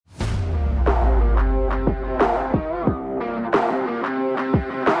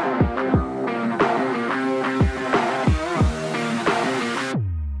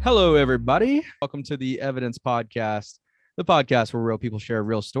Hello, everybody. Welcome to the Evidence Podcast, the podcast where real people share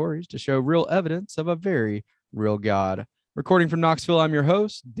real stories to show real evidence of a very real God. Recording from Knoxville, I'm your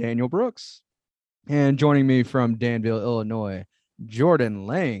host, Daniel Brooks. And joining me from Danville, Illinois, Jordan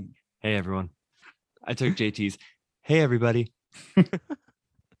Lang. Hey, everyone. I took JT's. Hey, everybody.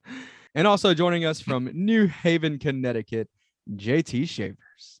 And also joining us from New Haven, Connecticut, JT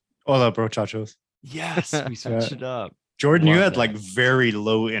Shavers. Hola, bro, chachos. Yes, we switched it up. Jordan, you had that. like very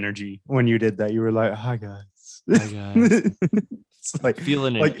low energy when you did that. You were like, "Hi guys." Hi, guys. It's like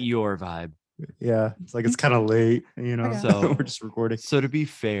Feeling like, an Eeyore vibe. Yeah, it's like it's kind of late, you know. So we're just recording. So to be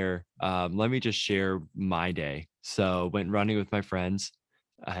fair, let me just share my day. So went running with my friends,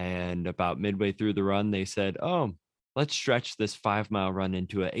 and about midway through the run, they said, "Oh, let's stretch this 5-mile run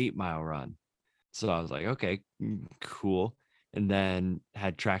into an 8-mile run." So I was like, "Okay, cool." And then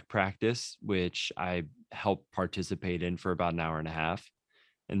had track practice, which I helped participate in for about an hour and a half.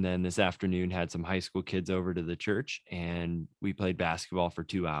 And then this afternoon had some high school kids over to the church and we played basketball for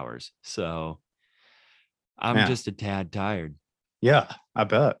 2 hours. So I'm just a tad tired. Yeah, I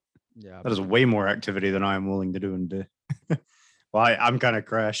bet. Yeah, that is way more activity than I am willing to do in a day. Well, I'm kind of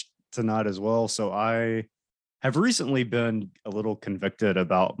crashed tonight as well. So I have recently been a little convicted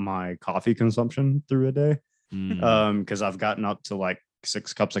about my coffee consumption through a day. Because I've gotten up to like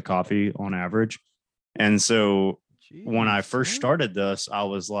 6 cups of coffee on average. And so when I first started this, I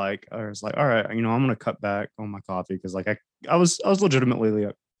was like, all right, I'm going to cut back on my coffee because like I was legitimately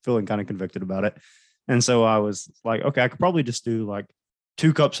feeling kind of convicted about it. And so I was like, okay, I could probably just do like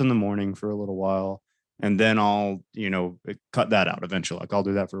 2 cups in the morning for a little while. And then I'll, cut that out eventually. Like I'll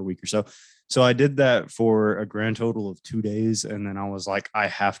do that for a week or so. So I did that for a grand total of 2 days. And then I was like, I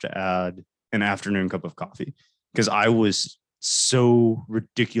have to add an afternoon cup of coffee because I was so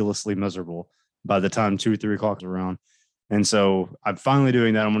ridiculously miserable by the time 2 or 3 o'clock was around. And so I'm finally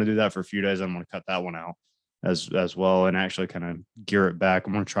doing that. I'm going to do that for a few days. I'm going to cut that one out as well and actually kind of gear it back.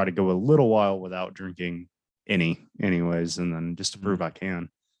 I'm going to try to go a little while without drinking anyways, and then just to prove I can.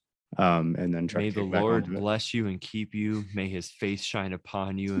 And then try May to the Lord bless you and keep you. May his face shine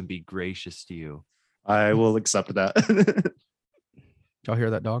upon you and be gracious to you. I will accept that. Y'all hear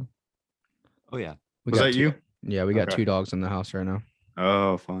that dog? Oh, yeah. Was that you? Yeah, we got 2 dogs in the house right now.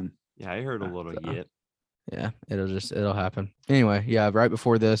 Oh, fun. Yeah, I heard a little yip. Yeah, it'll happen. Anyway, yeah, right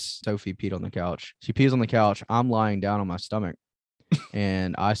before this, Sophie peed on the couch. She pees on the couch. I'm lying down on my stomach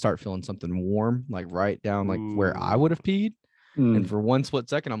and I start feeling something warm, like right down like where I would have peed. And for one split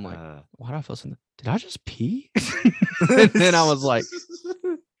second, I'm like, why do I feel something? Did I just pee? And then I was like,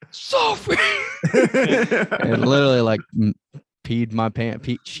 Sophie! And literally like peed my pants.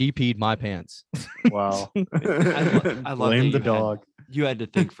 She peed my pants. Wow. I love Blame the dog. You had to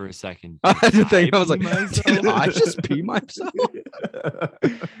think for a second. I had to think. I was like, did I just pee myself? I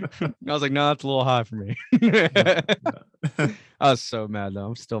was like, no, that's a little high for me. I was so mad though.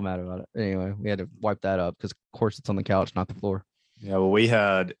 I'm still mad about it. Anyway, we had to wipe that up because of course it's on the couch, not the floor. Yeah, well, we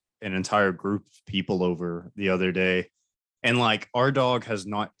had an entire group of people over the other day, and like our dog has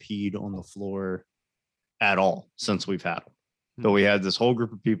not peed on the floor at all since we've had him. But we had this whole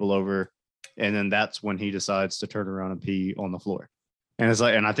group of people over, and then that's when he decides to turn around and pee on the floor. And it's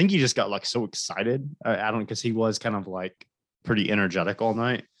like, and I think he just got like so excited. I don't, because he was kind of like pretty energetic all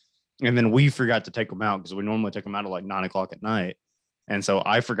night. And then we forgot to take him out because we normally take him out at like 9 o'clock at night. And so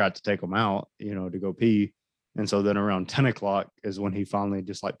I forgot to take him out, to go pee. And so then around 10 o'clock is when he finally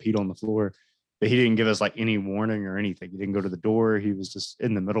just like peed on the floor. But he didn't give us like any warning or anything. He didn't go to the door. He was just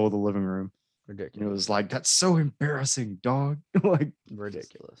in the middle of the living room. Ridiculous. And it was like, that's so embarrassing, dog. Like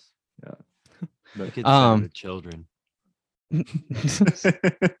ridiculous. Yeah. But the children.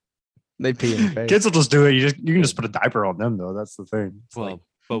 They pee in the face. Kids will just do it. You can just put a diaper on them though. That's the thing.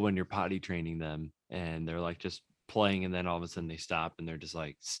 But when you're potty training them and they're like just playing and then all of a sudden they stop and they're just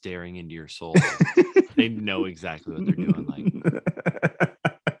like staring into your soul. They know exactly what they're doing. Like,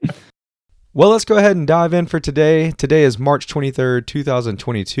 well, let's go ahead and dive in for today. Today is March 23rd,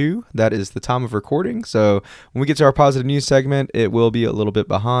 2022. That is the time of recording. So when we get to our positive news segment, it will be a little bit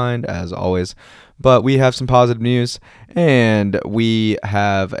behind as always, but we have some positive news and we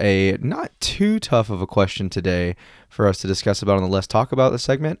have a not too tough of a question today for us to discuss about on the Let's Talk About the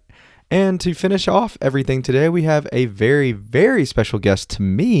segment. And to finish off everything today, we have a very, very special guest to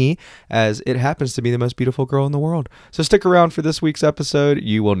me, as it happens to be the most beautiful girl in the world. So stick around for this week's episode.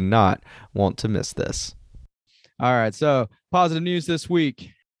 You will not want to miss this. All right. So positive news this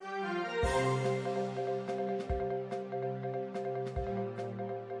week.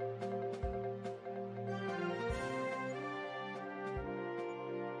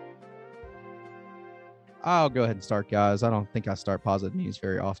 I'll go ahead and start, guys. I don't think I start positive news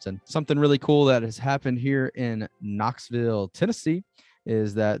very often. Something really cool that has happened here in Knoxville, Tennessee,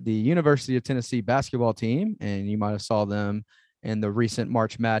 is that the University of Tennessee basketball team, and you might have saw them in the recent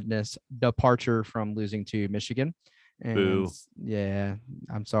March Madness departure from losing to Michigan. And Boo. yeah,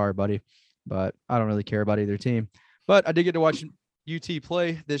 I'm sorry, buddy, but I don't really care about either team. But I did get to watch UT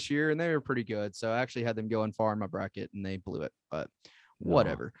play this year, and they were pretty good. So I actually had them going far in my bracket, and they blew it. But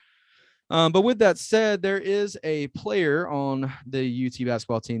whatever. But with that said, there is a player on the UT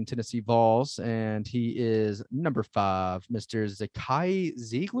basketball team, Tennessee Vols, and he is number 5, Mr. Zakai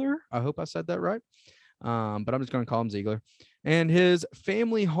Ziegler. I hope I said that right. But I'm just going to call him Ziegler. And his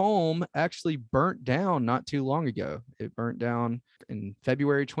family home actually burnt down not too long ago. It burnt down in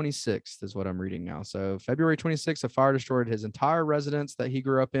February 26th is what I'm reading now. So February 26th, a fire destroyed his entire residence that he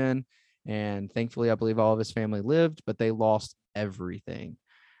grew up in. And thankfully, I believe all of his family lived, but they lost everything.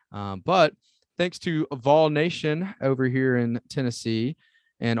 But thanks to Vol Nation over here in Tennessee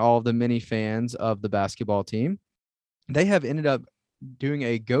and all of the many fans of the basketball team, they have ended up doing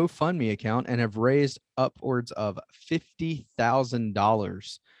a GoFundMe account and have raised upwards of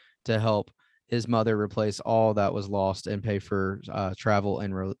 $50,000 to help his mother replace all that was lost and pay for travel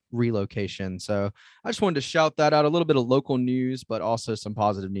and relocation. So I just wanted to shout that out, a little bit of local news, but also some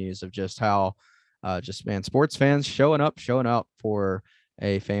positive news of just how sports fans showing up for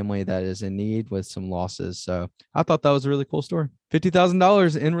a family that is in need with some losses. So I thought that was a really cool story.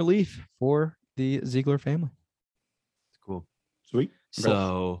 $50,000 in relief for the Ziegler family. Cool. Sweet.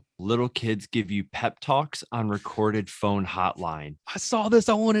 So little kids give you pep talks on recorded phone hotline. I saw this.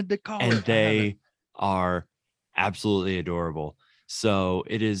 I wanted to call and it. they are absolutely adorable. So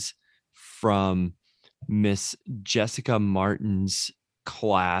it is from Miss Jessica Martin's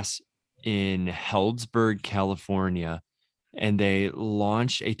class in Healdsburg, California. And they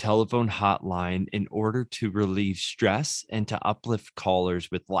launched a telephone hotline in order to relieve stress and to uplift callers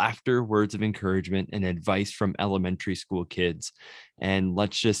with laughter, words of encouragement, and advice from elementary school kids. And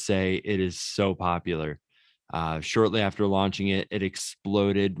let's just say it is so popular. Shortly after launching it, it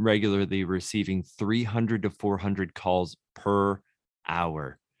exploded, regularly receiving 300 to 400 calls per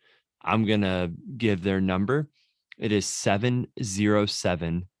hour. I'm going to give their number. It is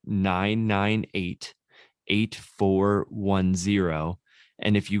 707-998 8410.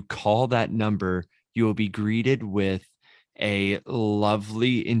 And if you call that number, you will be greeted with a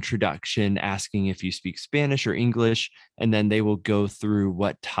lovely introduction asking if you speak Spanish or English, and then they will go through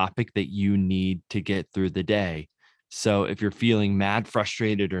what topic that you need to get through the day. So if you're feeling mad,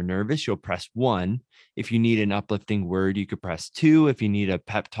 frustrated, or nervous, you'll press 1. If you need an uplifting word, you could press 2. If you need a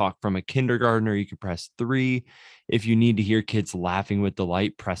pep talk from a kindergartner, you could press 3. If you need to hear kids laughing with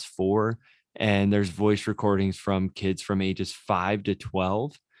delight, press 4. And there's voice recordings from kids from ages 5 to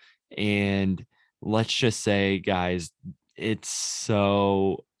 12. And let's just say, guys, it's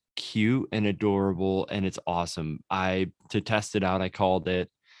so cute and adorable, and it's awesome. To test it out, I called it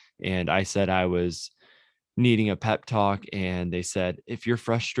and I said I was needing a pep talk. And they said, if you're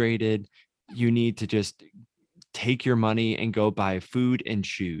frustrated, you need to just take your money and go buy food and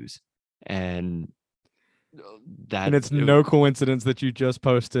shoes. And it's no coincidence that you just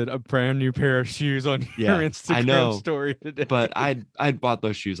posted a brand new pair of shoes on your Instagram story today. But I'd bought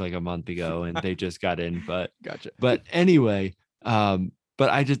those shoes like a month ago and they just got in. But gotcha. But anyway, but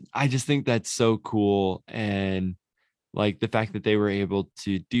I just think that's so cool. And like the fact that they were able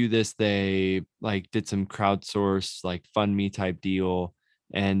to do this, they like did some crowdsource like fund me type deal,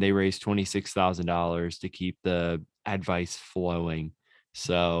 and they raised $26,000 to keep the advice flowing.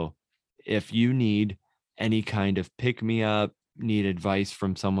 So if you need any kind of pick me up, need advice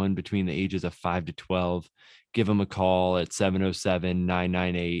from someone between the ages of 5 to 12, give them a call at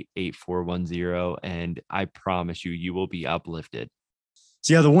 707-998-8410. And I promise you will be uplifted.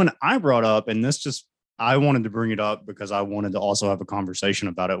 So yeah, the one I brought up, and I wanted to bring it up because I wanted to also have a conversation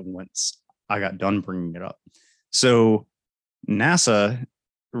about it once I got done bringing it up. So NASA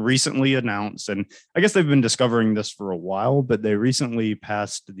recently announced, and I guess they've been discovering this for a while, but they recently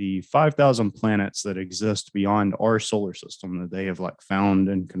passed the 5,000 planets that exist beyond our solar system that they have like found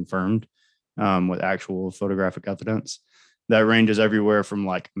and confirmed with actual photographic evidence. That ranges everywhere from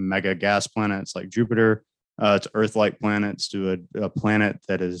like mega gas planets like Jupiter to Earth-like planets to a planet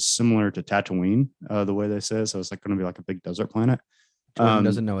that is similar to Tatooine, the way they say it. So it's like going to be like a big desert planet. Jordan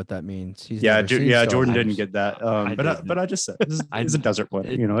doesn't know what that means. Jordan didn't get that. But I just said it's a desert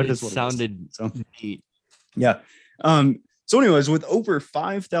planet. It is what sounded it is. So, neat. Yeah. So anyways, with over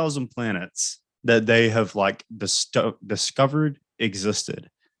 5,000 planets that they have like discovered existed,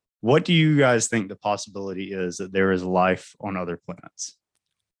 what do you guys think the possibility is that there is life on other planets?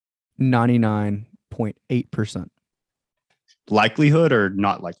 99 0.8% Likelihood or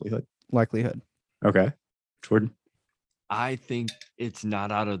not likelihood? likelihood. Okay. Jordan? I think it's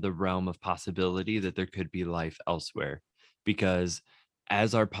not out of the realm of possibility that there could be life elsewhere, because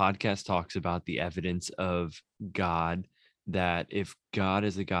as our podcast talks about the evidence of God, that if God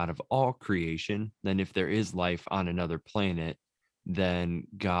is a God of all creation, then if there is life on another planet, then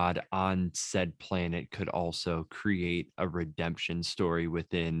God on said planet could also create a redemption story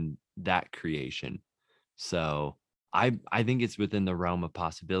within that creation. So I think it's within the realm of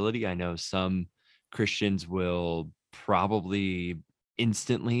possibility. I know some Christians will probably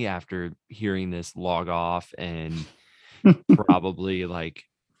instantly after hearing this log off and probably like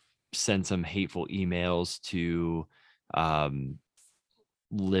send some hateful emails to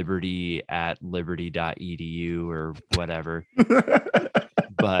liberty@liberty.edu or whatever.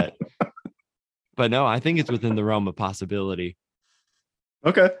 But no, I think it's within the realm of possibility.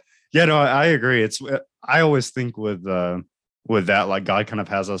 Okay. Yeah, no, I agree. I always think with that, like God kind of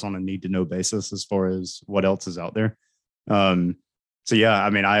has us on a need to know basis as far as what else is out there. So yeah, I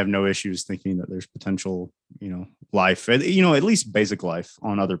mean, I have no issues thinking that there's potential, life, at least basic life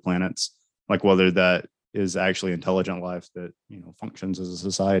on other planets, like whether that is actually intelligent life that, functions as a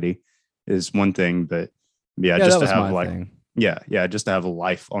society is one thing, but yeah, Yeah, just that to was have my like, thing. yeah, just to have a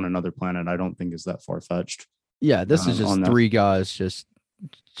life on another planet, I don't think is that far fetched. Yeah, this is just on that. 3 guys just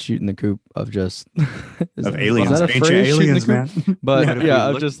shooting the coop of just Of aliens, was that a ancient phrase, shooting the aliens, coop? man. But But if yeah, we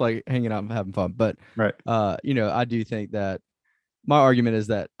I'm look- just like hanging out and having fun. But Right. I do think that my argument is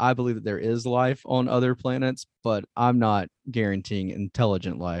that I believe that there is life on other planets, but I'm not guaranteeing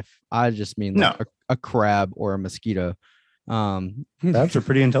intelligent life. I just mean like No. a crab or a mosquito. Crabs are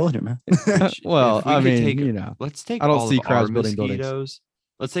pretty intelligent, man. Which, well, if we I could mean, take- let's take I don't all see of crabs our building buildings. mosquitoes.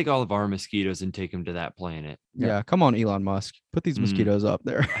 Let's take all of our mosquitoes and take them to that planet. Yeah, come on, Elon Musk, put these Mm. mosquitoes up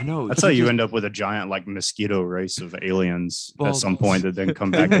there. I know. That's how you end up with a giant like mosquito race of aliens Well, at some point that then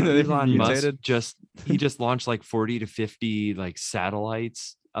come back. Didn't to they Elon Musk mutated? just launched like 40 to 50 like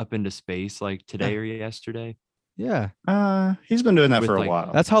satellites up into space like today or yesterday. Yeah, He's been doing that With, for a like,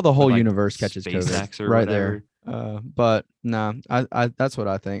 while. that's how the whole like, universe catches SpaceX COVID, or right whatever. there. But no, I that's what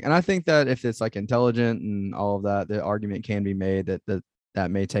I think, and I think that if it's like intelligent and all of that, the argument can be made that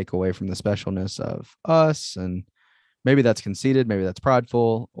may take away from the specialness of us, and maybe that's conceited, maybe that's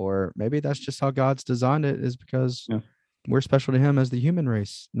prideful, or maybe that's just how God's designed it, is because Yeah. we're special to Him as the human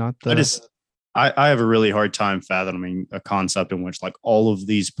race, not the. I have a really hard time fathoming a concept in which like all of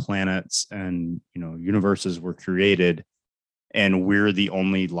these planets and universes were created and we're the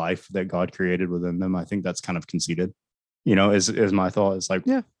only life that God created within them. I think that's kind of conceited, is my thought. It's like,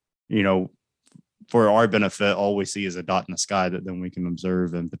 Yeah. For our benefit, all we see is a dot in the sky that then we can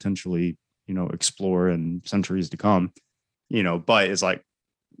observe and potentially, explore in centuries to come, but it's like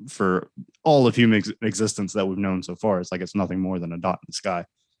for all of human existence that we've known so far, it's like, it's nothing more than a dot in the sky.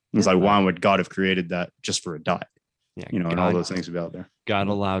 It's like, why would God have created that just for a dot? Yeah, And all those things would be out there. God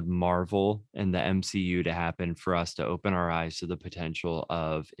allowed Marvel and the MCU to happen for us to open our eyes to the potential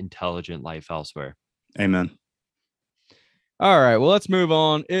of intelligent life elsewhere. Amen. All right, well, let's move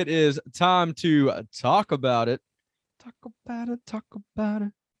on. It is time to talk about it. Talk about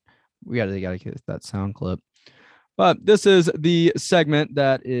it. We gotta get that sound clip. But this is the segment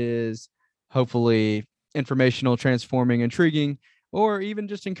that is hopefully informational, transforming, intriguing, or even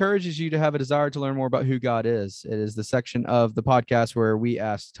just encourages you to have a desire to learn more about who God is. It is the section of the podcast where we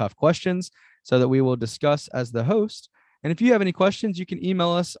ask tough questions so that we will discuss as the host. And if you have any questions, you can email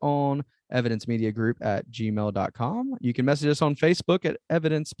us on evidencemediagroup@gmail.com. You can message us on Facebook at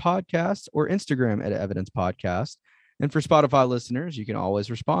Evidence Podcast or Instagram at Evidence Podcast. And for Spotify listeners, you can always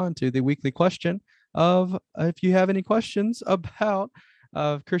respond to the weekly question of if you have any questions about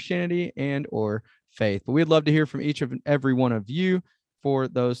Christianity and or faith. But we'd love to hear from each of every one of you for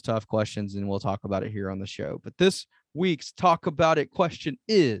those tough questions, and we'll talk about it here on the show. But this week's Talk About It question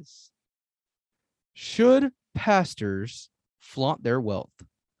is: should pastors flaunt their wealth?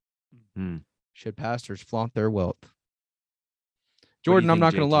 Should pastors flaunt their wealth? Jordan, I'm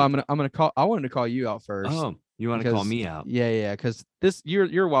not going to lie. I wanted to call you out first. Oh, you want to call me out? Yeah. Because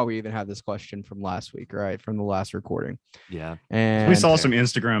you're why we even have this question from last week, right? From the last recording. Yeah. And we saw some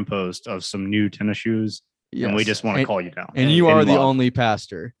Instagram posts of some new tennis shoes, and we just want to call you down. And you are the only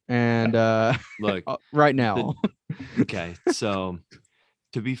pastor. And look, right now. Okay. So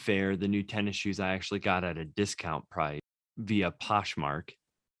to be fair, the new tennis shoes I actually got at a discount price via Poshmark.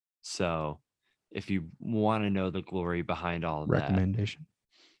 So if you want to know the glory behind all of recommendation.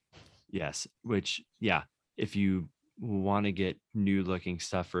 Yes. Which, yeah, if you want to get new looking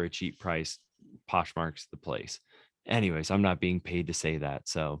stuff for a cheap price, Poshmark's the place. Anyways, I'm not being paid to say that.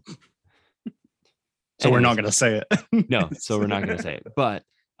 So So we're not Anyways, going to say it. no, so we're not going to say it. But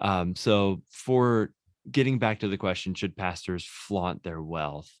so for getting back to the question, should pastors flaunt their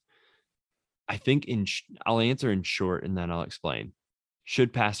wealth? I think I'll answer in short and then I'll explain.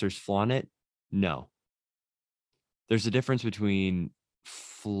 Should pastors flaunt it? No. There's a difference between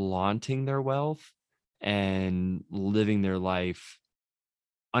flaunting their wealth and living their life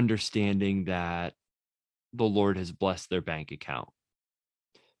understanding that the Lord has blessed their bank account.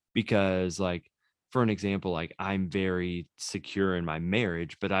 Because like, for an example, like I'm very secure in my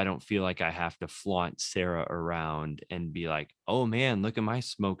marriage, but I don't feel like I have to flaunt Sarah around and be like, oh man, look at my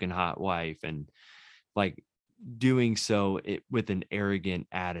smoking hot wife. And like doing so with an arrogant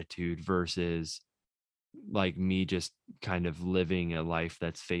attitude versus like me just kind of living a life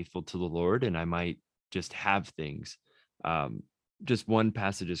that's faithful to the Lord. And I might just have things. Just one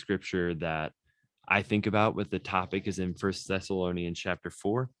passage of scripture that I think about with the topic is in First Thessalonians chapter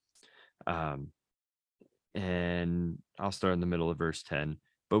 4. And I'll start in the middle of verse 10.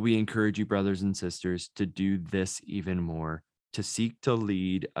 But we encourage you, brothers and sisters, to do this even more, to seek to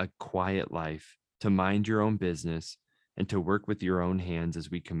lead a quiet life, to mind your own business, and to work with your own hands as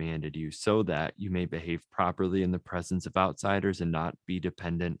we commanded you, so that you may behave properly in the presence of outsiders and not be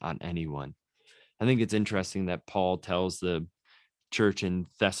dependent on anyone. I think it's interesting that Paul tells the church in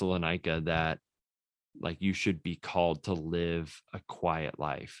Thessalonica that like you should be called to live a quiet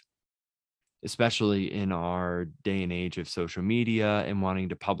life, especially in our day and age of social media and wanting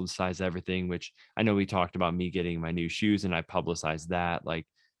to publicize everything, which I know we talked about me getting my new shoes and I publicized that. Like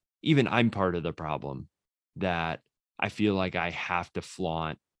even I'm part of the problem that I feel like I have to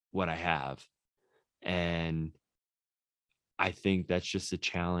flaunt what I have. And I think that's just a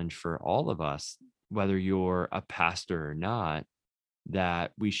challenge for all of us, whether you're a pastor or not,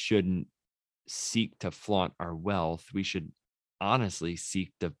 that we shouldn't seek to flaunt our wealth. We should honestly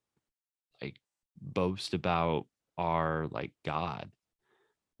seek to like boast about our like God,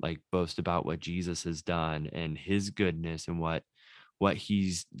 like boast about what Jesus has done and his goodness and what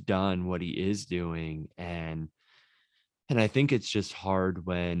he's done, what he is doing. And I think it's just hard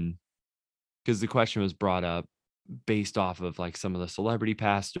when, because the question was brought up based off of like some of the celebrity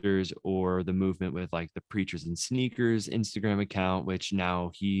pastors or the movement with like the Preachers and Sneakers Instagram account, which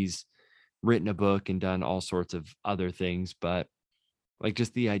now he's written a book and done all sorts of other things. But like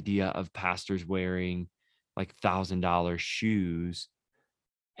just the idea of pastors wearing like $1,000 shoes,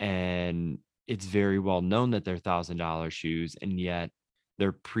 and it's very well known that they're $1,000 shoes, and yet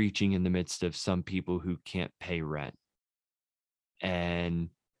they're preaching in the midst of some people who can't pay rent. And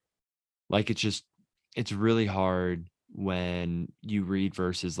like it's really hard when you read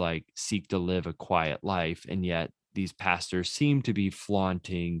verses like seek to live a quiet life, and yet these pastors seem to be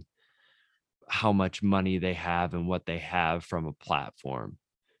flaunting how much money they have and what they have from a platform.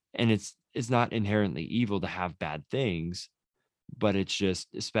 And it's not inherently evil to have bad things, but it's just,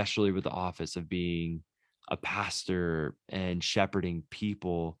 especially with the office of being a pastor and shepherding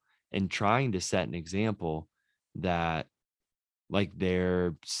people and trying to set an example, that like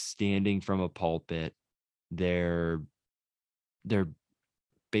they're standing from a pulpit, they're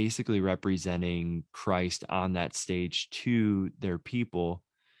basically representing Christ on that stage to their people,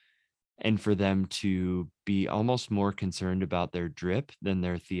 and for them to be almost more concerned about their drip than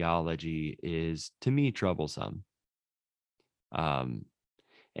their theology is, to me, troublesome. And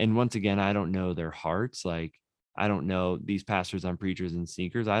once again, I don't know their hearts. Like, I don't know these pastors on Preachers and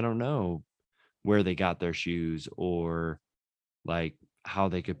Sneakers. I don't know where they got their shoes or like how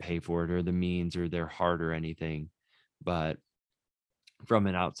they could pay for it or the means or their heart or anything. But from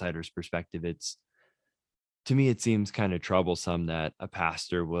an outsider's perspective, to me, it seems kind of troublesome that a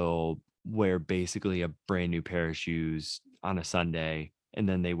pastor will wear basically a brand new pair of shoes on a Sunday, and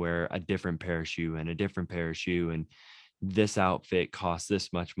then they wear a different pair of shoe and a different pair of shoe, and this outfit costs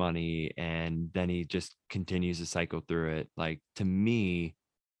this much money, and then he just continues to cycle through it. Like, to me,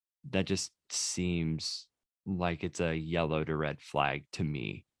 that just seems like it's a yellow to red flag to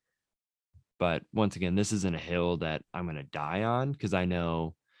me. But once again, this isn't a hill that I'm going to die on, because I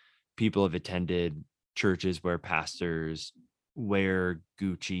know people have attended churches where pastors wear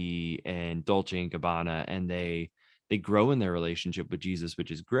Gucci and Dolce and Gabbana, and they grow in their relationship with Jesus,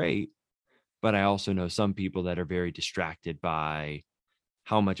 which is great. But I also know some people that are very distracted by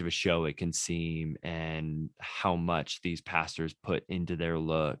how much of a show it can seem and how much these pastors put into their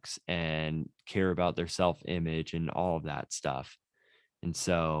looks and care about their self-image and all of that stuff. And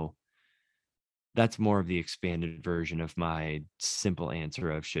so that's more of the expanded version of my simple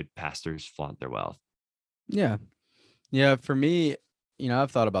answer of should pastors flaunt their wealth. Yeah. Yeah. For me,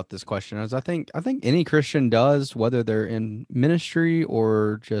 I've thought about this question as I think any Christian does, whether they're in ministry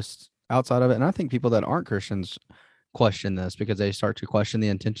or just outside of it. And I think people that aren't Christians question this because they start to question the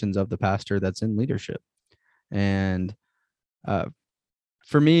intentions of the pastor that's in leadership. And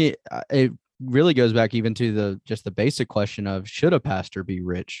for me, it really goes back even to the basic question of, should a pastor be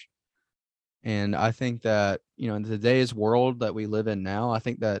rich? And I think that, in today's world that we live in now, I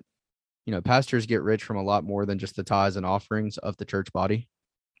think that, pastors get rich from a lot more than just the tithes and offerings of the church body.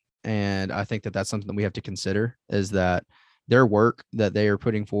 And I think that that's something that we have to consider, is that their work that they are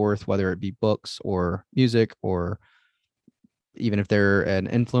putting forth, whether it be books or music, or even if they're an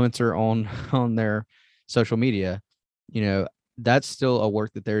influencer on their social media, that's still a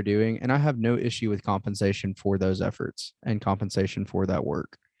work that they're doing. And I have no issue with compensation for those efforts and compensation for that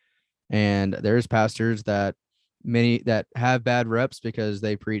work. And there's pastors that have bad reps because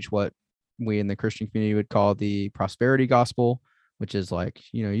they preach what we in the Christian community would call the prosperity gospel, which is like,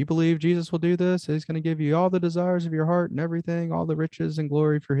 you believe Jesus will do this, he's going to give you all the desires of your heart and everything, all the riches and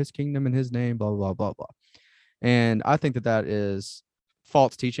glory for his kingdom and his name, blah, blah, blah, blah. And I think that that is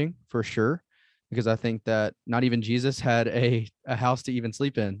false teaching for sure, because I think that not even Jesus had a house to even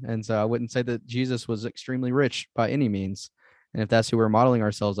sleep in. And so I wouldn't say that Jesus was extremely rich by any means. And if that's who we're modeling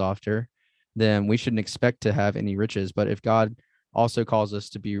ourselves after, then we shouldn't expect to have any riches. But if God also calls us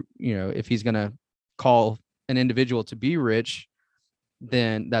to be, if he's going to call an individual to be rich,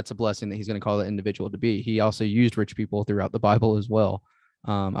 then that's a blessing that he's going to call that individual to be. He also used rich people throughout the Bible as well.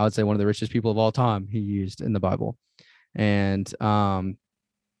 I would say one of the richest people of all time he used in the Bible. And,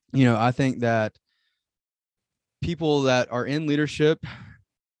 I think that people that are in leadership,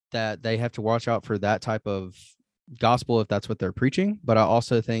 that they have to watch out for that type of gospel if that's what they're preaching. But I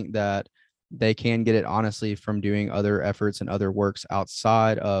also think that they can get it honestly from doing other efforts and other works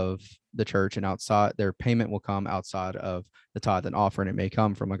outside of the church, and outside their payment will come outside of the tithe and offering. It may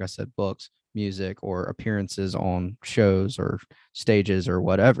come from, like I said, books, music, or appearances on shows or stages or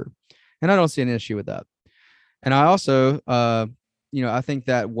whatever. And I don't see an issue with that. And I also, I think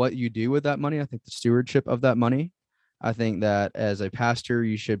that what you do with that money, I think the stewardship of that money, I think that as a pastor,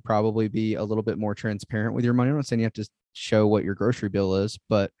 you should probably be a little bit more transparent with your money. I'm not saying you have to show what your grocery bill is,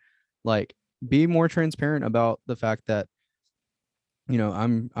 but like, be more transparent about the fact that,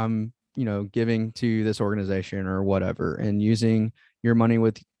 I'm giving to this organization or whatever, and using your money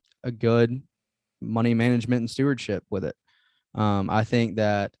with a good money management and stewardship with it. I think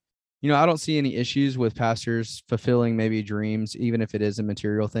that, I don't see any issues with pastors fulfilling maybe dreams, even if it is in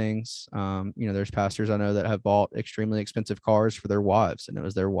material things. There's pastors I know that have bought extremely expensive cars for their wives, and it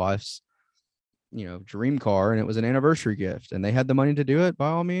was their wife's, dream car, and it was an anniversary gift, and they had the money to do it. By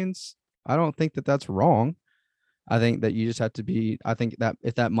all means, I don't think that that's wrong. I think that you just have to be, I think that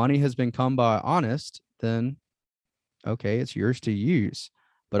if that money has been come by honest, then okay, it's yours to use.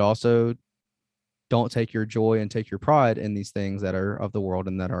 But also, don't take your joy and take your pride in these things that are of the world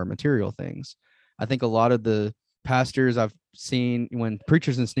and that are material things. I think a lot of the pastors I've seen, when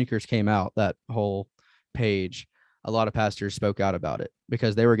Preachers and Sneakers came out, that whole page, a lot of pastors spoke out about it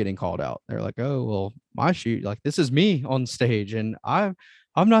because they were getting called out. They're like, oh, well, my shoe, like, this is me on stage, and I'm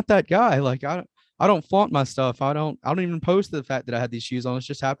not that guy. Like, I don't flaunt my stuff. I don't even post the fact that I had these shoes on. It's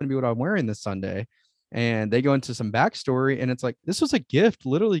just happened to be what I'm wearing this Sunday. And they go into some backstory, and it's like, this was a gift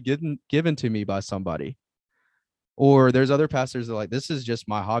literally given to me by somebody. Or there's other pastors that are like, this is just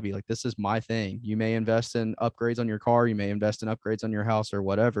my hobby. Like, this is my thing. You may invest in upgrades on your car. You may invest in upgrades on your house or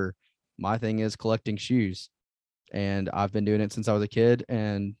whatever. My thing is collecting shoes. And I've been doing it since I was a kid.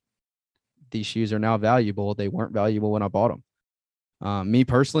 And these shoes are now valuable. They weren't valuable when I bought them. Me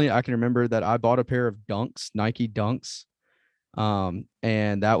personally, I can remember that I bought a pair of Dunks, Nike Dunks.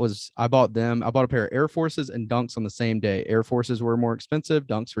 And I bought a pair of Air Forces and Dunks on the same day. Air Forces were more expensive,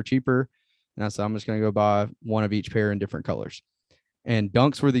 Dunks were cheaper. And I said, I'm just going to go buy one of each pair in different colors. And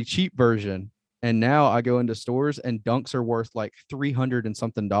Dunks were the cheap version. And now I go into stores and Dunks are worth like $300 and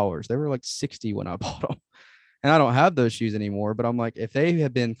something. They were like 60 when I bought them. And I don't have those shoes anymore, but I'm like, if they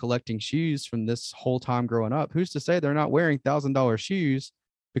have been collecting shoes from this whole time growing up, who's to say they're not wearing $1,000 shoes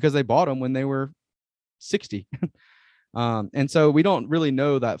because they bought them when they were 60? And so we don't really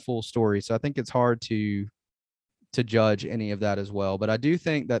know that full story. So I think it's hard to judge any of that as well. But I do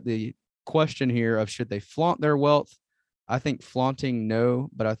think that the question here of should they flaunt their wealth, I think flaunting, no.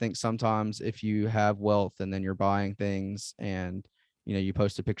 But I think sometimes if you have wealth and then you're buying things and, you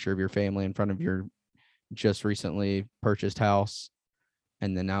post a picture of your family in front of your just recently purchased house,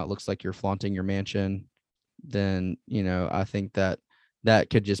 and then now it looks like you're flaunting your mansion, then, I think that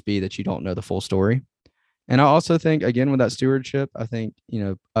could just be that you don't know the full story. And I also think, again, with that stewardship, I think,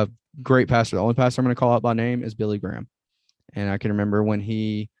 a great pastor, the only pastor I'm going to call out by name is Billy Graham. And I can remember when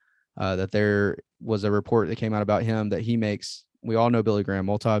that there was a report that came out about him that he makes, we all know Billy Graham,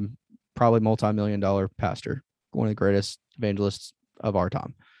 probably multi-million-dollar pastor, one of the greatest evangelists of our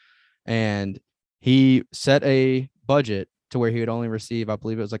time. And he set a budget to where he would only receive, I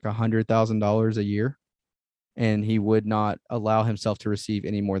believe it was like $100,000 a year. And he would not allow himself to receive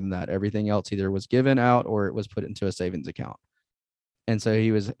any more than that. Everything else either was given out or it was put into a savings account. And so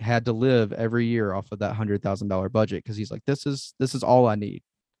he had to live every year off of that $100,000 budget because he's like, this is all I need.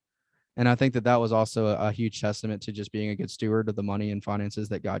 And I think that was also a huge testament to just being a good steward of the money and finances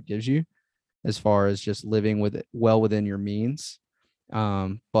that God gives you, as far as just living with it well within your means.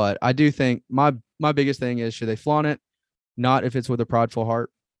 But I do think my biggest thing is, should they flaunt it? Not if it's with a prideful heart,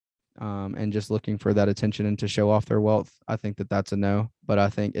 and just looking for that attention and to show off their wealth. I think that that's a no. But I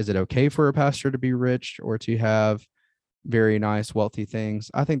think, is it okay for a pastor to be rich or to have very nice, wealthy things?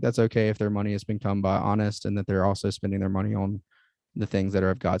 I think that's okay if their money has been come by honest, and that they're also spending their money on the things that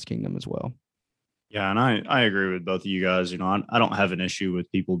are of God's kingdom as well. Yeah, and I agree with both of you guys. I don't have an issue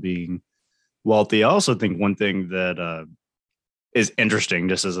with people being wealthy. I also think one thing that is interesting,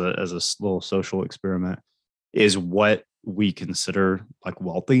 just as a little social experiment, is what we consider like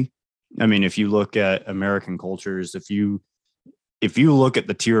wealthy. I mean, if you look at American cultures, if you look at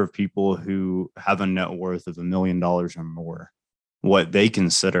the tier of people who have a net worth of $1 million or more, what they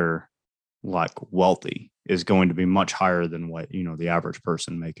consider like wealthy is going to be much higher than what, the average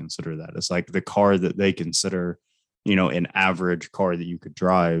person may consider that. It's like the car that they consider, an average car that you could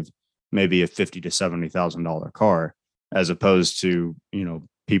drive, maybe a $50,000 to $70,000 car, as opposed to,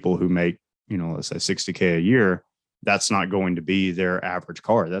 people who make, let's say $60K a year. That's not going to be their average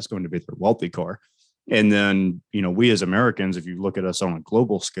car. That's going to be their wealthy car. And then, we as Americans, if you look at us on a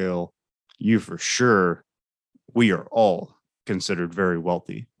global scale, for sure, we are all considered very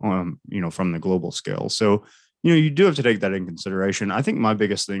wealthy, from the global scale. So, you do have to take that in consideration. I think my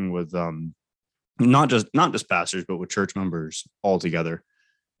biggest thing with not just pastors, but with church members altogether,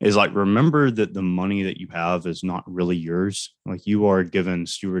 is like, remember that the money that you have is not really yours. Like, you are given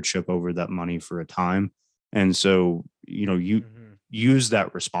stewardship over that money for a time. And so, you use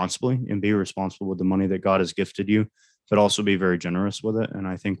that responsibly and be responsible with the money that God has gifted you, but also be very generous with it. And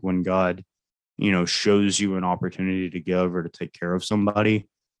I think when God, shows you an opportunity to give or to take care of somebody,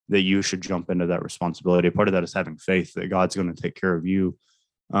 that you should jump into that responsibility. Part of that is having faith that God's going to take care of you.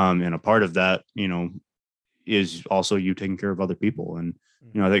 And a part of that, is also you taking care of other people. And,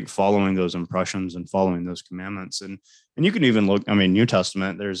 I think following those impressions and following those commandments, and you can even look, New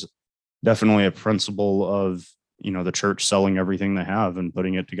Testament, there's definitely a principle of, the church selling everything they have and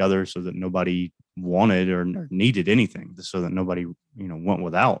putting it together so that nobody wanted or needed anything, so that nobody, went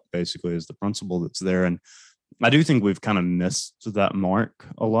without, basically, is the principle that's there. And I do think we've kind of missed that mark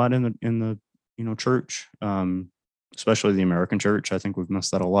a lot in the, church, especially the American church. I think we've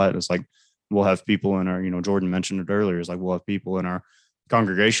missed that a lot. It's like, we'll have people in our, Jordan mentioned it earlier, it's like, we'll have people in our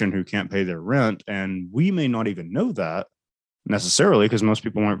congregation who can't pay their rent, and we may not even know that necessarily, because most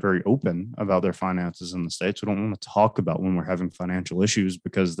people aren't very open about their finances in the States. We don't want to talk about when we're having financial issues,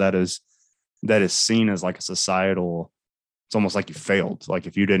 because that is seen as like a societal, it's almost like you failed. Like,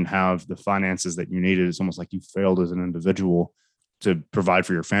 if you didn't have the finances that you needed, it's almost like you failed as an individual to provide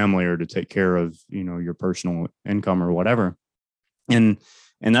for your family or to take care of, your personal income or whatever. And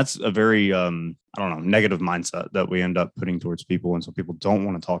that's a very, negative mindset that we end up putting towards people. And so people don't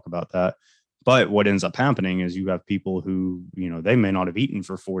want to talk about that. But what ends up happening is you have people who, they may not have eaten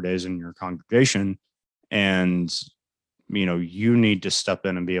for 4 days in your congregation, and, you need to step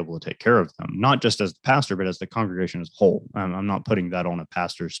in and be able to take care of them, not just as the pastor, but as the congregation as a whole. I'm not putting that on a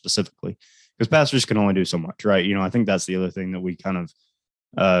pastor specifically, because pastors can only do so much, right? I think that's the other thing that we kind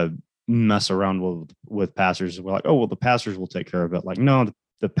of mess around with pastors. We're like, oh, well, the pastors will take care of it. Like, no,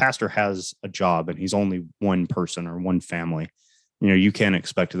 the pastor has a job, and he's only one person or one family. You can't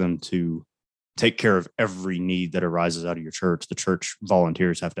expect them to take care of every need that arises out of your church. The church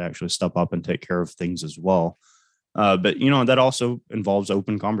volunteers have to actually step up and take care of things as well. But that also involves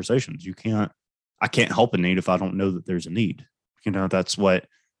open conversations. I can't help a need if I don't know that there's a need. That's what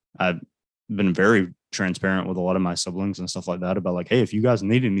I've been very transparent with a lot of my siblings and stuff like that about, like, hey, if you guys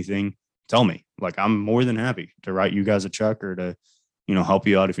need anything, tell me. Like, I'm more than happy to write you guys a check or to, help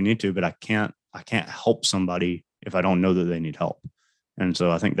you out if you need to, but I can't help somebody if I don't know that they need help. And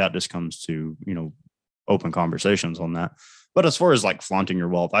so I think that just comes to, open conversations on that. But as far as like flaunting your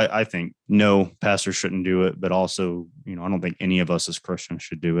wealth, I think no, pastors shouldn't do it. But also, I don't think any of us as Christians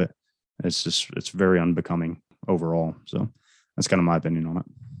should do it. It's very unbecoming overall. So that's kind of my opinion on it.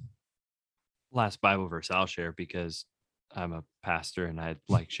 Last Bible verse I'll share, because I'm a pastor and I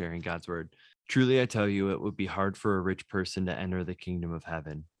like sharing God's word. Truly, I tell you, it would be hard for a rich person to enter the kingdom of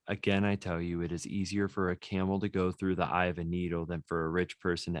heaven. Again, I tell you, it is easier for a camel to go through the eye of a needle than for a rich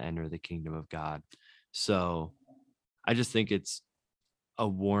person to enter the kingdom of God. So I just think it's a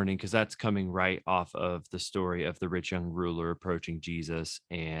warning, because that's coming right off of the story of the rich young ruler approaching Jesus.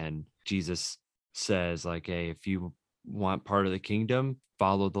 And Jesus says, like, hey, if you want part of the kingdom,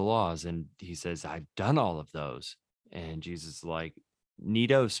 follow the laws. And he says, I've done all of those. And Jesus is like,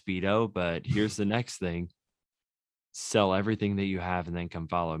 neato speedo, but here's the next thing: sell everything that you have and then come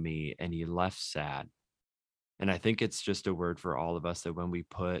follow me. And he left sad. And I think it's just a word for all of us, that when we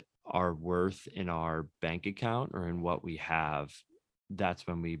put our worth in our bank account or in what we have, that's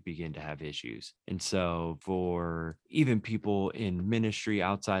when we begin to have issues. And so for even people in ministry,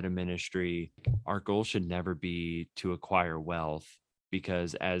 outside of ministry, our goal should never be to acquire wealth,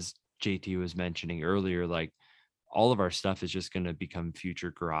 because as JT was mentioning earlier, like, all of our stuff is just going to become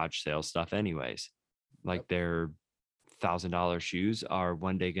future garage sale stuff anyways. Like, their $1,000 shoes are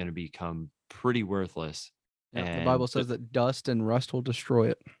one day going to become pretty worthless. Yep, the And Bible says that dust and rust will destroy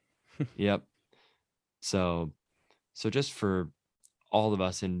it. Yep. So just for all of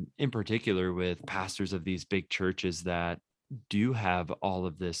us, and in particular with pastors of these big churches that do have all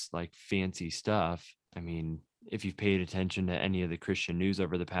of this like fancy stuff. I mean, if you've paid attention to any of the Christian news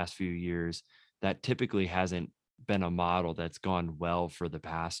over the past few years, that typically hasn't been a model that's gone well for the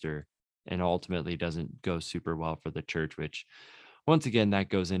pastor, and ultimately doesn't go super well for the church, which once again, that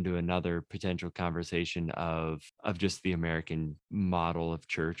goes into another potential conversation of just the American model of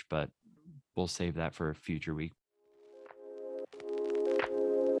church, but we'll save that for a future week.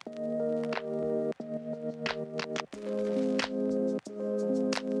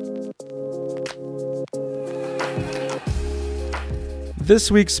 This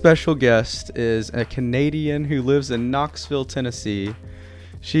week's special guest is a Canadian who lives in Knoxville, Tennessee.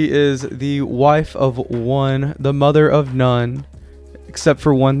 She is the wife of one, the mother of none, except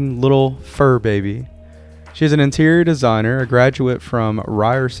for one little fur baby. She's an interior designer, a graduate from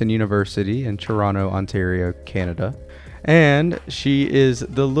Ryerson University in Toronto, Ontario, Canada. And she is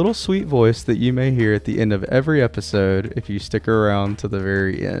the little sweet voice that you may hear at the end of every episode if you stick around to the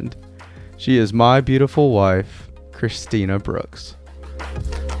very end. She is my beautiful wife, Christina Brooks.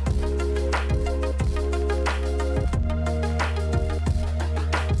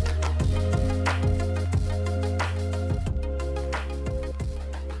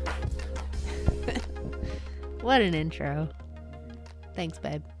 What an intro. Thanks,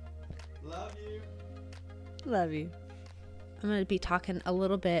 babe. Love you. Love you. I'm going to be talking a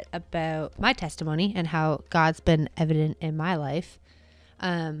little bit about my testimony and how God's been evident in my life.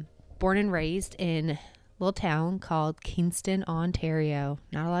 Born and raised in a little town called Kingston, Ontario.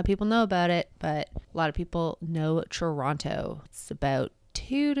 Not a lot of people know about it, but a lot of people know Toronto. It's about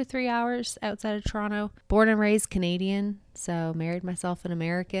 2 to 3 hours outside of Toronto. Born and raised Canadian, so married myself an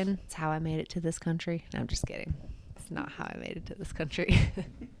American. It's how I made it to this country. No, I'm just kidding. It's not how I made it to this country.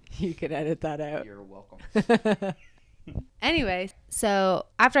 You can edit that out. You're welcome. Anyway, so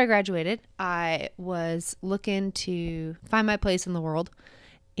after I graduated, I was looking to find my place in the world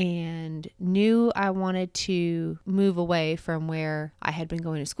and knew I wanted to move away from where I had been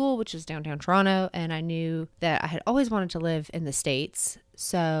going to school, which is downtown Toronto. And I knew that I had always wanted to live in the States.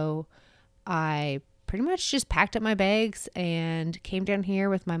 So I pretty much just packed up my bags and came down here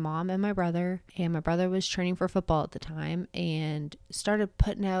with my mom and my brother. And my brother was training for football at the time, and started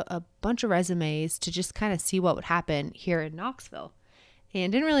putting out a bunch of resumes to just kind of see what would happen here in Knoxville.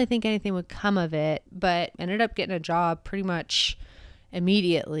 And didn't really think anything would come of it, but ended up getting a job pretty much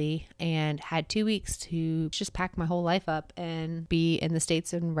immediately, and had 2 weeks to just pack my whole life up and be in the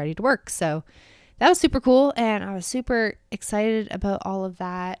States and ready to work. So that was super cool, and I was super excited about all of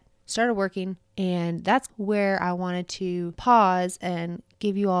that. Started working, and that's where I wanted to pause and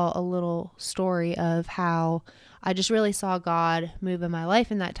give you all a little story of how I just really saw God move in my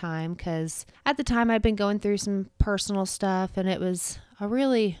life in that time, because at the time I'd been going through some personal stuff, and it was a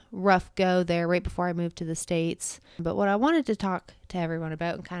really rough go there right before I moved to the States. But what I wanted to talk to everyone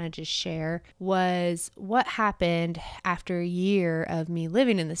about and kind of just share was what happened after a year of me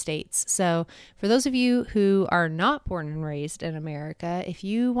living in the States. So for those of you who are not born and raised in America, if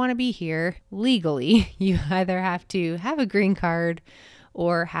you want to be here legally, you either have to have a green card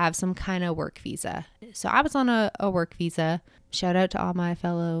or have some kind of work visa. So I was on a work visa. Shout out to all my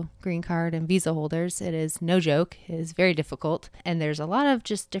fellow green card and visa holders. It is no joke. It is very difficult. And there's a lot of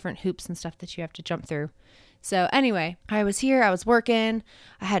just different hoops and stuff that you have to jump through. So anyway, I was here, I was working,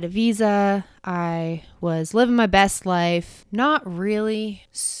 I had a visa, I was living my best life, not really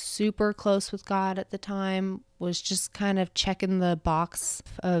super close with God at the time, was just kind of checking the box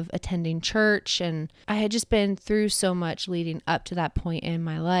of attending church. And I had just been through so much leading up to that point in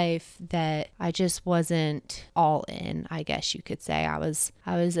my life that I just wasn't all in, I guess you could say. I was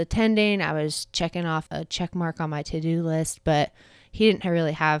attending, I was checking off a check mark on my to-do list, but he didn't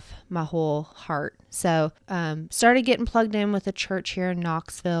really have my whole heart. So started getting plugged in with a church here in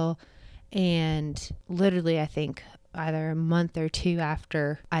Knoxville. And literally, I think either a month or two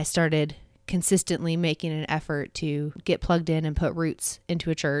after I started consistently making an effort to get plugged in and put roots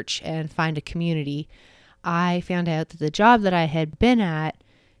into a church and find a community, I found out that the job that I had been at,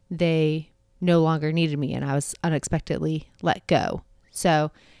 they no longer needed me, and I was unexpectedly let go.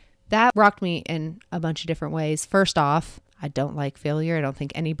 So that rocked me in a bunch of different ways. First off, I don't like failure. I don't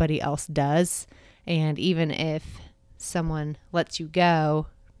think anybody else does. And even if someone lets you go,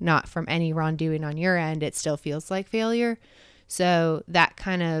 not from any wrongdoing on your end, it still feels like failure. So that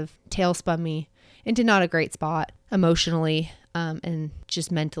kind of tailspun me into not a great spot emotionally, and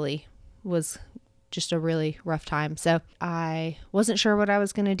just mentally was just a really rough time. So I wasn't sure what I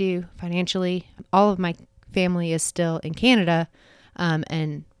was going to do financially. All of my family is still in Canada,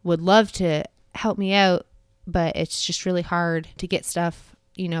 and would love to help me out, but it's just really hard to get stuff,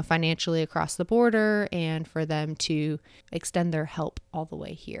 financially across the border and for them to extend their help all the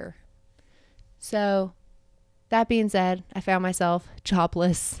way here. So that being said, I found myself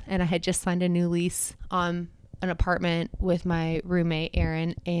jobless, and I had just signed a new lease on an apartment with my roommate,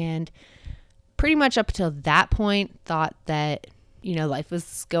 Erin, and pretty much up until that point thought that, life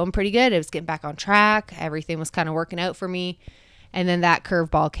was going pretty good. It was getting back on track. Everything was kind of working out for me. And then that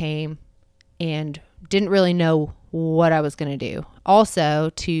curveball came, and didn't really know what I was going to do.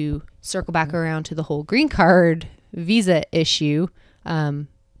 Also, to circle back around to the whole green card visa issue,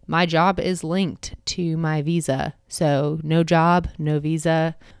 my job is linked to my visa. So no job, no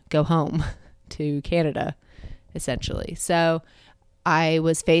visa, go home to Canada, essentially. So I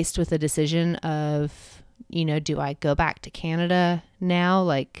was faced with a decision of, do I go back to Canada now,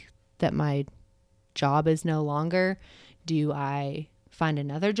 like that my job is no longer? Do I find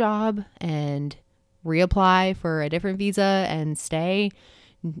another job and reapply for a different visa and stay?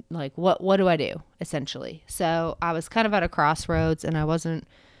 Like, what do I do, essentially? So I was kind of at a crossroads, and I wasn't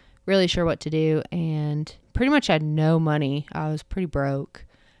really sure what to do, and pretty much had no money. I was pretty broke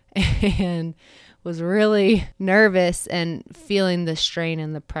and was really nervous and feeling the strain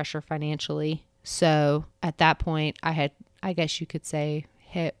and the pressure financially. So at that point, I had, I guess you could say,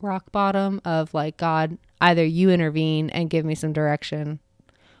 hit rock bottom of like, God, either you intervene and give me some direction,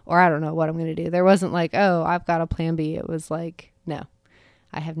 or I don't know what I'm going to do. There wasn't like, oh, I've got a plan B. It was like, no,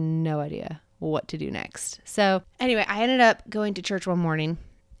 I have no idea what to do next. So anyway, I ended up going to church one morning,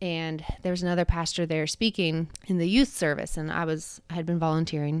 and there was another pastor there speaking in the youth service, and I had been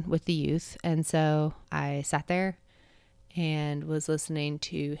volunteering with the youth. And so I sat there and was listening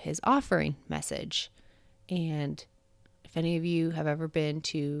to his offering message. And if any of you have ever been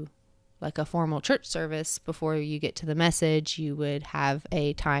to like a formal church service, before you get to the message, you would have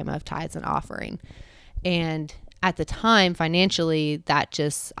a time of tithes and offering. And at the time, financially,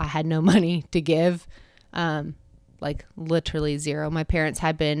 I had no money to give, like literally zero. My parents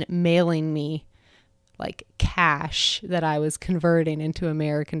had been mailing me like cash that I was converting into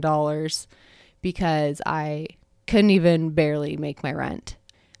American dollars because I couldn't even barely make my rent.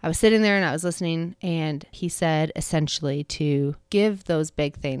 I was sitting there and I was listening, and he said essentially to give those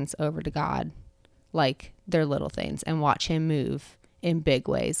big things over to God like they're little things, and watch him move in big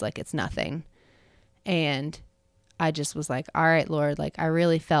ways like it's nothing. And I just was like, all right, Lord, like I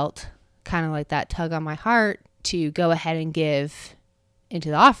really felt kind of like that tug on my heart to go ahead and give into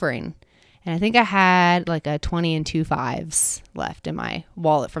the offering. And I think I had like a 20 and 2 5s left in my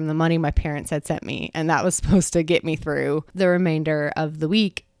wallet from the money my parents had sent me. And that was supposed to get me through the remainder of the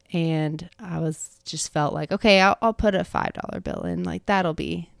week. And I just felt like, okay, I'll put a $5 bill in. Like that'll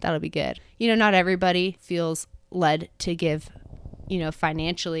be good. Not everybody feels led to give,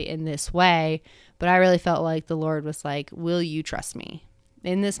 financially in this way, but I really felt like the Lord was like, will you trust me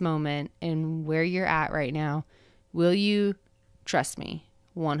in this moment and where you're at right now? Will you trust me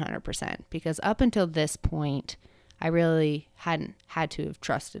 100%? Because up until this point, I really hadn't had to have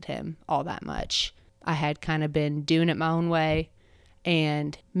trusted him all that much. I had kind of been doing it my own way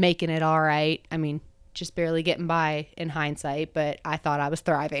and making it all right. I mean, just barely getting by in hindsight, but I thought I was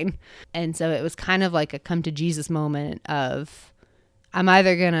thriving. And so it was kind of like a come to Jesus moment of, I'm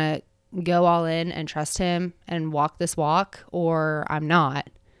either going to go all in and trust him and walk this walk, or I'm not.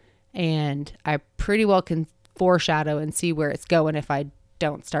 And I pretty well can foreshadow and see where it's going if I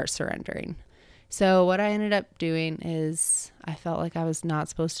don't start surrendering. So what I ended up doing is I felt like I was not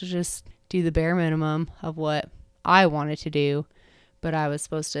supposed to just do the bare minimum of what I wanted to do, but I was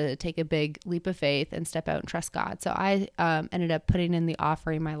supposed to take a big leap of faith and step out and trust God. So I ended up putting in the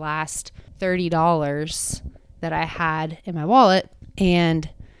offering my last $30 that I had in my wallet and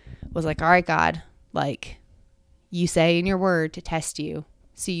was like, all right, God, like you say in your word to test you,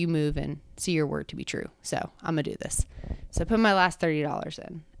 see you move and see your word to be true. So I'm going to do this. So I put my last $30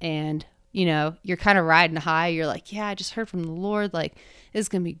 in, and you know, you're kind of riding high. You're like, yeah, I just heard from the Lord. Like, this is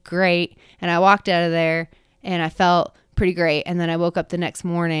going to be great. And I walked out of there and I felt pretty great. And then I woke up the next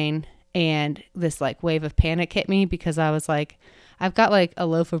morning and this like wave of panic hit me because I was like, I've got like a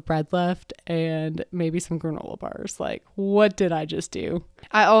loaf of bread left and maybe some granola bars. Like, what did I just do?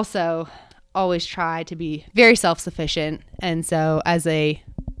 I also always try to be very self-sufficient. And so as a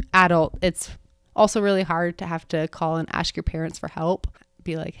adult, it's also really hard to have to call and ask your parents for help.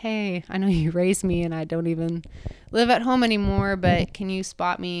 Be like, hey, I know you raised me and I don't even live at home anymore, but can you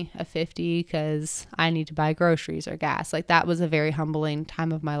spot me a 50 because I need to buy groceries or gas? Like, that was a very humbling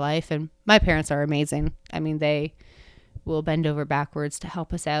time of my life. And my parents are amazing. I mean, they will bend over backwards to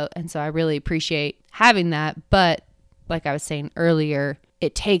help us out. And so I really appreciate having that. But like I was saying earlier,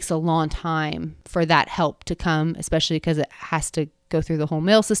 it takes a long time for that help to come, especially because it has to go through the whole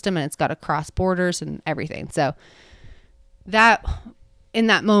mail system and it's got to cross borders and everything. So that, in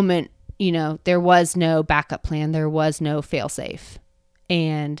that moment, you know, there was no backup plan. There was no fail safe.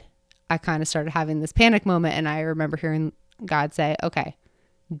 And I kind of started having this panic moment. And I remember hearing God say, okay,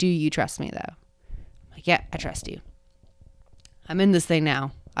 do you trust me though? I'm like, yeah, I trust you. I'm in this thing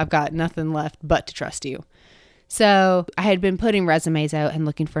now. I've got nothing left but to trust you. So I had been putting resumes out and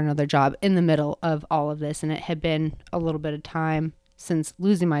looking for another job in the middle of all of this. And it had been a little bit of time since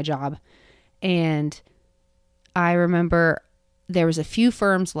losing my job. And I remember there was a few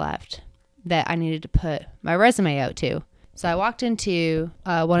firms left that I needed to put my resume out to. So I walked into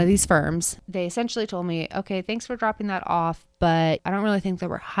one of these firms. They essentially told me, okay, thanks for dropping that off, but I don't really think that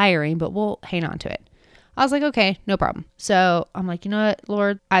we're hiring, but we'll hang on to it. I was like, okay, no problem. So I'm like, you know what,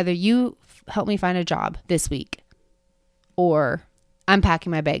 Lord, either you help me find a job this week or I'm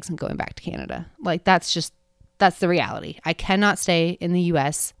packing my bags and going back to Canada. Like, that's the reality. I cannot stay in the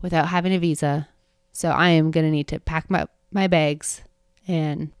US without having a visa. So I am going to need to pack my bags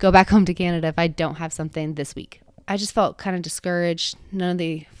and go back home to Canada if I don't have something this week. I just felt kind of discouraged. None of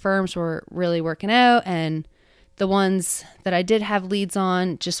the firms were really working out, and the ones that I did have leads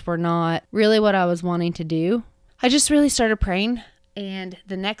on just were not really what I was wanting to do. I just really started praying, and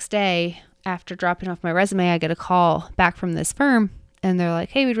the next day after dropping off my resume, I get a call back from this firm, and they're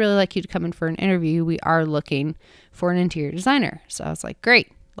like, hey, we'd really like you to come in for an interview. We are looking for an interior designer. So I was like,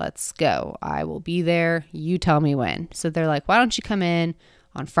 great. Let's go. I will be there. You tell me when. So they're like, why don't you come in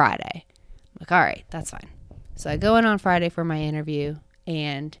on Friday? I'm like, all right, that's fine. So I go in on Friday for my interview,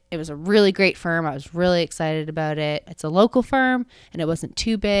 and it was a really great firm. I was really excited about it. It's a local firm, and it wasn't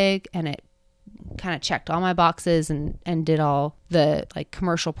too big, and it kind of checked all my boxes and did all the like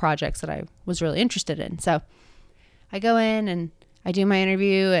commercial projects that I was really interested in. So I go in and I do my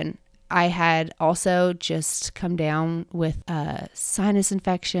interview, and I had also just come down with a sinus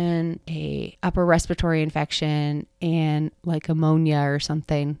infection, a upper respiratory infection, and like pneumonia or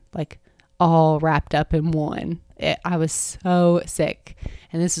something, like all wrapped up in one. I was so sick,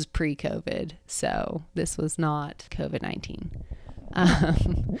 and this was pre-COVID, so this was not COVID-19.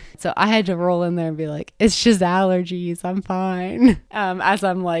 So I had to roll in there and be like, it's just allergies, I'm fine. As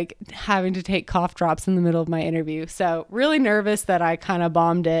I'm like having to take cough drops in the middle of my interview. So really nervous that I kind of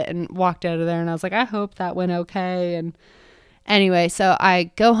bombed it and walked out of there, and I was like, I hope that went okay. And anyway, so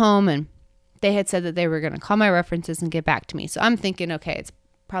I go home, and they had said that they were going to call my references and get back to me. So I'm thinking, okay, it's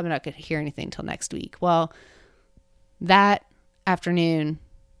probably not going to hear anything until next week. Well, that afternoon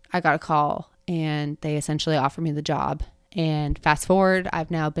I got a call, and they essentially offered me the job. And fast forward,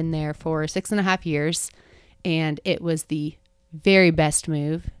 I've now been there for 6.5 years, and it was the very best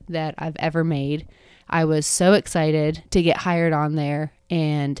move that I've ever made. I was so excited to get hired on there,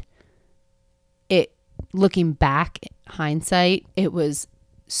 and looking back, hindsight, it was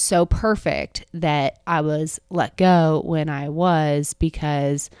so perfect that I was let go when I was,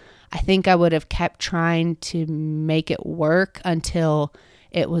 because I think I would have kept trying to make it work until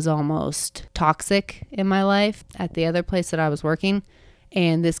it was almost toxic in my life at the other place that I was working.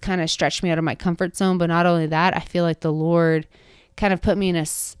 And this kind of stretched me out of my comfort zone. But not only that, I feel like the Lord kind of put me in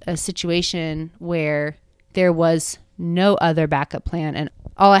a situation where there was no other backup plan. And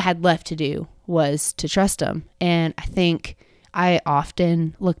all I had left to do was to trust him. And I think I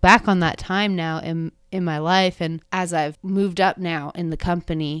often look back on that time now in my life, and as I've moved up now in the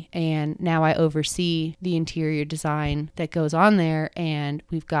company, and now I oversee the interior design that goes on there, and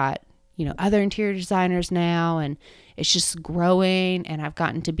we've got, other interior designers now, and it's just growing, and I've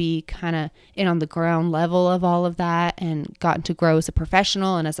gotten to be kind of in on the ground level of all of that and gotten to grow as a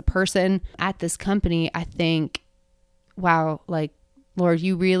professional and as a person at this company. I think, wow, like, Lord,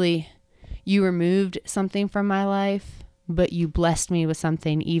 you removed something from my life, but you blessed me with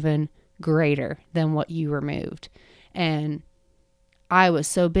something even greater than what you removed. And I was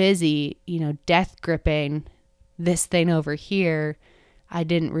so busy, death gripping this thing over here, I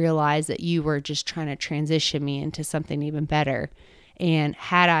didn't realize that you were just trying to transition me into something even better. And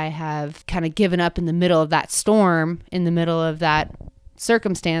had I have kind of given up in the middle of that storm, in the middle of that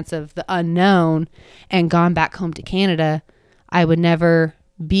circumstance of the unknown, and gone back home to Canada, I would never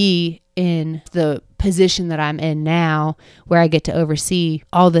be in the position that I'm in now, where I get to oversee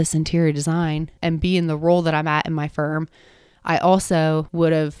all this interior design and be in the role that I'm at in my firm. I also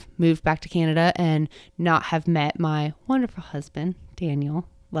would have moved back to Canada and not have met my wonderful husband, Daniel.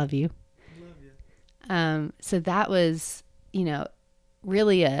 Love you. Love you. So that was,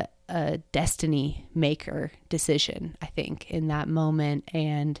 really a destiny maker decision, I think, in that moment.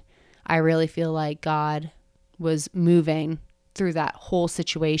 And I really feel like God was moving through that whole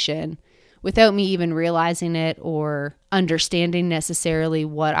situation without me even realizing it or understanding necessarily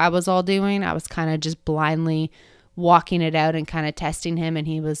what I was all doing. I was kind of just blindly walking it out and kind of testing him. And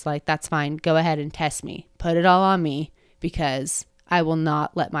he was like, that's fine. Go ahead and test me. Put it all on me, because I will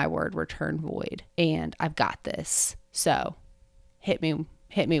not let my word return void. And I've got this. So hit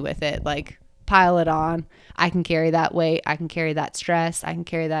me with it. Like, pile it on. I can carry that weight. I can carry that stress. I can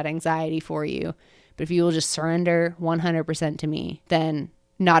carry that anxiety for you. But if you will just surrender 100% to me, then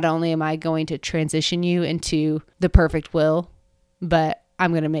not only am I going to transition you into the perfect will, but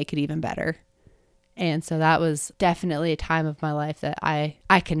I'm going to make it even better. And so that was definitely a time of my life that I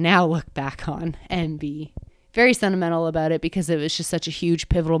can now look back on and be very sentimental about it, because it was just such a huge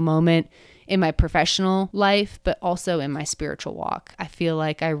pivotal moment in my professional life, but also in my spiritual walk. I feel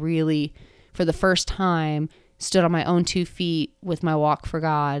like I really, for the first time, stood on my own 2 feet with my walk for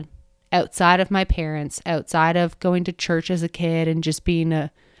God, outside of my parents, outside of going to church as a kid and just being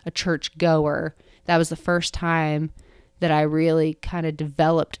a church goer. That was the first time that I really kind of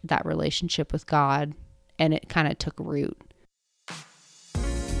developed that relationship with God, and it kind of took root.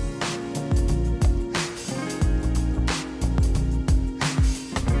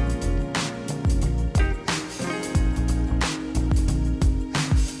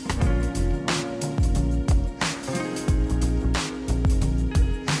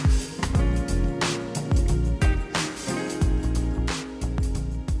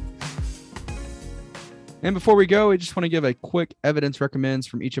 And before we go, we just want to give a quick evidence recommends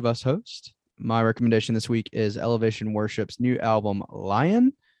from each of us hosts. My recommendation this week is Elevation Worship's new album,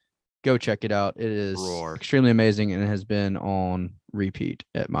 Lion. Go check it out. It is extremely amazing, and it has been on repeat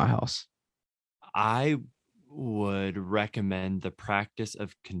at my house. I would recommend the practice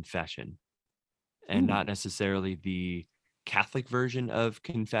of confession, and not necessarily the Catholic version of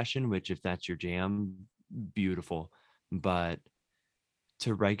confession, which, if that's your jam, beautiful. But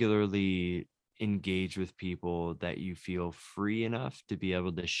to regularly engage with people that you feel free enough to be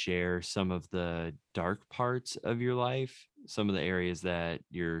able to share some of the dark parts of your life, some of the areas that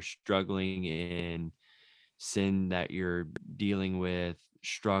you're struggling in, sin that you're dealing with,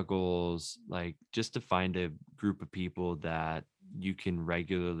 struggles, like just to find a group of people that you can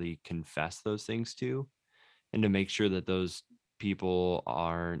regularly confess those things to, and to make sure that those people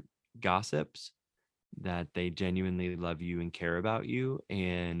aren't gossips, that they genuinely love you and care about you.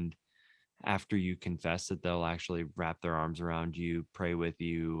 And after you confess, that they'll actually wrap their arms around you, pray with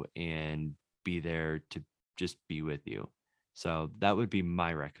you, and be there to just be with you. So that would be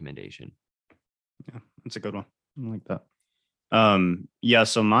my recommendation. Yeah, that's a good one. I like that.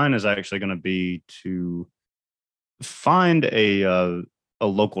 So mine is actually going to be to find a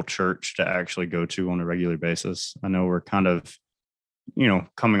local church to actually go to on a regular basis. I know we're kind of,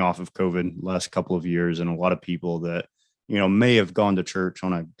 coming off of COVID last couple of years, and a lot of people that, may have gone to church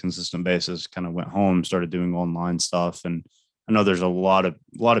on a consistent basis kind of went home, started doing online stuff. And I know there's a lot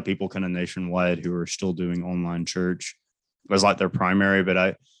of people kind of nationwide who are still doing online church as like their primary, but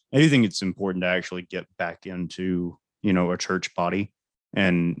I do think it's important to actually get back into, a church body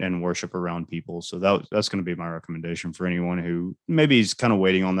and worship around people. So that's going to be my recommendation for anyone who maybe is kind of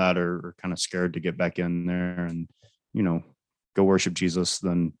waiting on that, or kind of scared to get back in there and, go worship Jesus.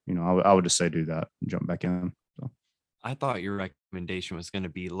 Then, I would just say do that and jump back in. So I thought your recommendation was going to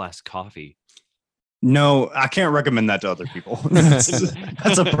be less coffee. No, I can't recommend that to other people. That's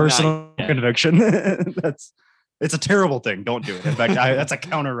a personal yet. conviction. It's a terrible thing. Don't do it. In fact, that's a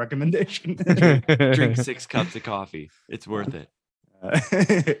counter recommendation. Drink 6 cups of coffee. It's worth it.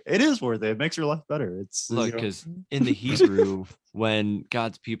 It is worth it. It makes your life better. It's Look, because in the Hebrew, when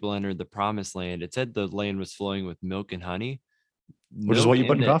God's people entered the promised land, it said the land was flowing with milk and honey. Which is what you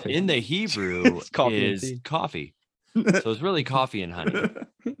put in coffee. In the Hebrew It's coffee and is tea. coffee. So it's really coffee and honey.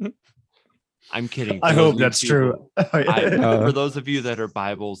 I'm kidding. I For hope those of you that's true. For those of you that are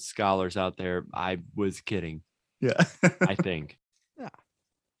Bible scholars out there, I was kidding. Yeah. I think.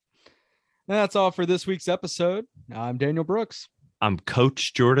 That's all for this week's episode. I'm Daniel Brooks, I'm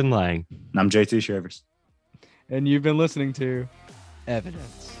Coach Jordan Lang. And I'm JT Shavers. and you've been listening to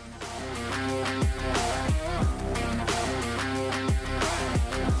Evidence.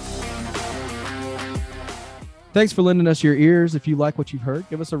 Thanks for lending us your ears. If you like what you've heard,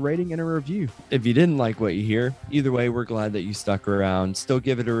 give us a rating and a review. If you didn't like what you hear, either way, we're glad that you stuck around. Still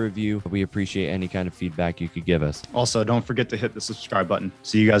give it a review. We appreciate any kind of feedback you could give us. Also, don't forget to hit the subscribe button.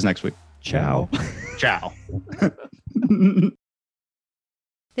 See you guys next week. Ciao. Ciao.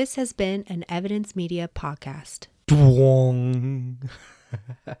 This has been an Evidence Media podcast. Dwong.